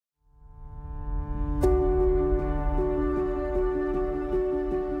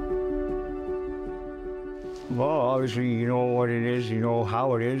Well, obviously, you know what it is, you know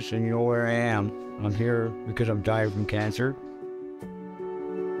how it is, and you know where I am. I'm here because I'm dying from cancer.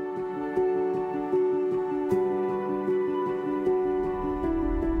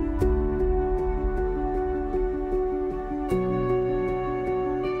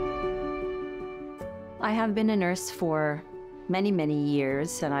 I have been a nurse for many, many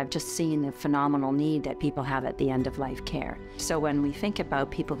years, and I've just seen the phenomenal need that people have at the end of life care. So when we think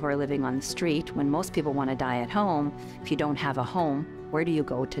about people who are living on the street, when most people want to die at home, if you don't have a home, where do you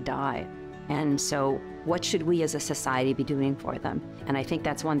go to die? And so what should we as a society be doing for them? And I think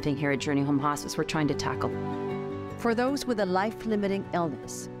that's one thing here at Journey Home Hospice we're trying to tackle. For those with a life-limiting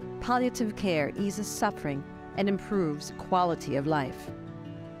illness, palliative care eases suffering and improves quality of life.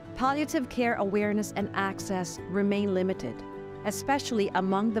 Palliative care awareness and access remain limited, especially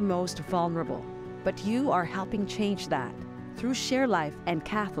among the most vulnerable, but you are helping change that through ShareLife and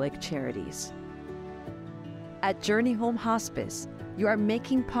Catholic charities. At Journey Home Hospice, you are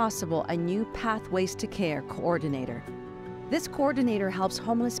making possible a new Pathways to Care coordinator. This coordinator helps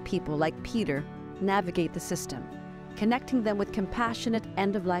homeless people like Peter navigate the system, connecting them with compassionate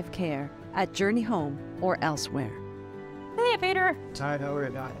end-of-life care at Journey Home or elsewhere. Hey, Peter. Hi, how are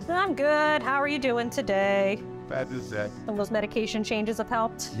you guys? I'm good. How are you doing today? Bad as that. Some of those medication changes have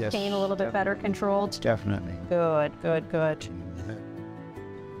helped? Yes, Pain a little bit better controlled? Definitely. Good, good, good.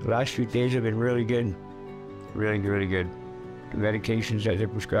 The last few days have been really good. Really, really good. The medications that they're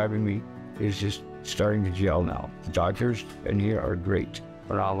prescribing me is just starting to gel now. The doctors in here are great.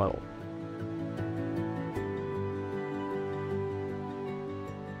 Phenomenal.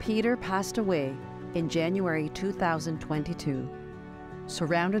 Peter passed away in January 2022,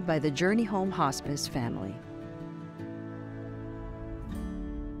 surrounded by the Journey Home Hospice family.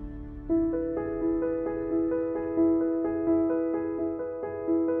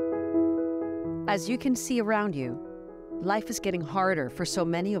 As you can see around you, life is getting harder for so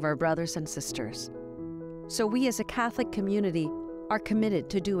many of our brothers and sisters. So we as a Catholic community are committed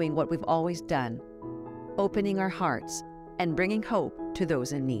to doing what we've always done, opening our hearts and bringing hope to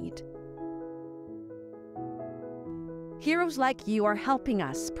those in need. Heroes like you are helping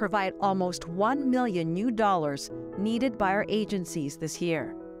us provide almost $1 million new dollars needed by our agencies this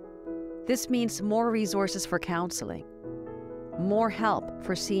year. This means more resources for counseling, more help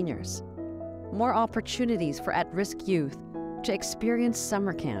for seniors, more opportunities for at-risk youth to experience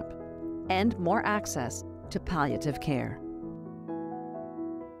summer camp, and more access to palliative care.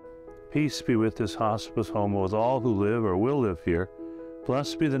 Peace be with this hospice home, with all who live or will live here.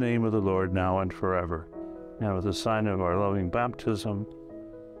 Blessed be the name of the Lord now and forever. Now, with the sign of our loving baptism,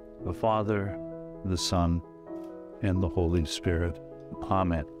 the Father, the Son, and the Holy Spirit.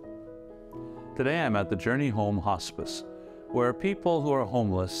 Amen. Today I'm at the Journey Home Hospice, where people who are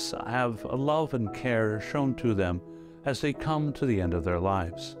homeless have a love and care shown to them as they come to the end of their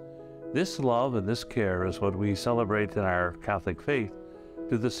lives. This love and this care is what we celebrate in our Catholic faith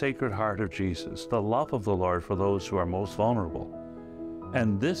through the Sacred Heart of Jesus, the love of the Lord for those who are most vulnerable.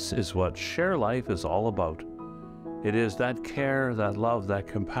 And this is what ShareLife is all about. It is that care, that love, that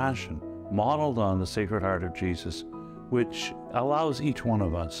compassion modeled on the Sacred Heart of Jesus, which allows each one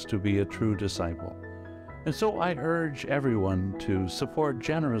of us to be a true disciple. And so I urge everyone to support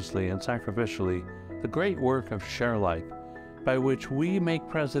generously and sacrificially the great work of ShareLife, by which we make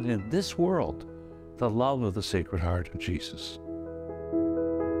present in this world the love of the Sacred Heart of Jesus.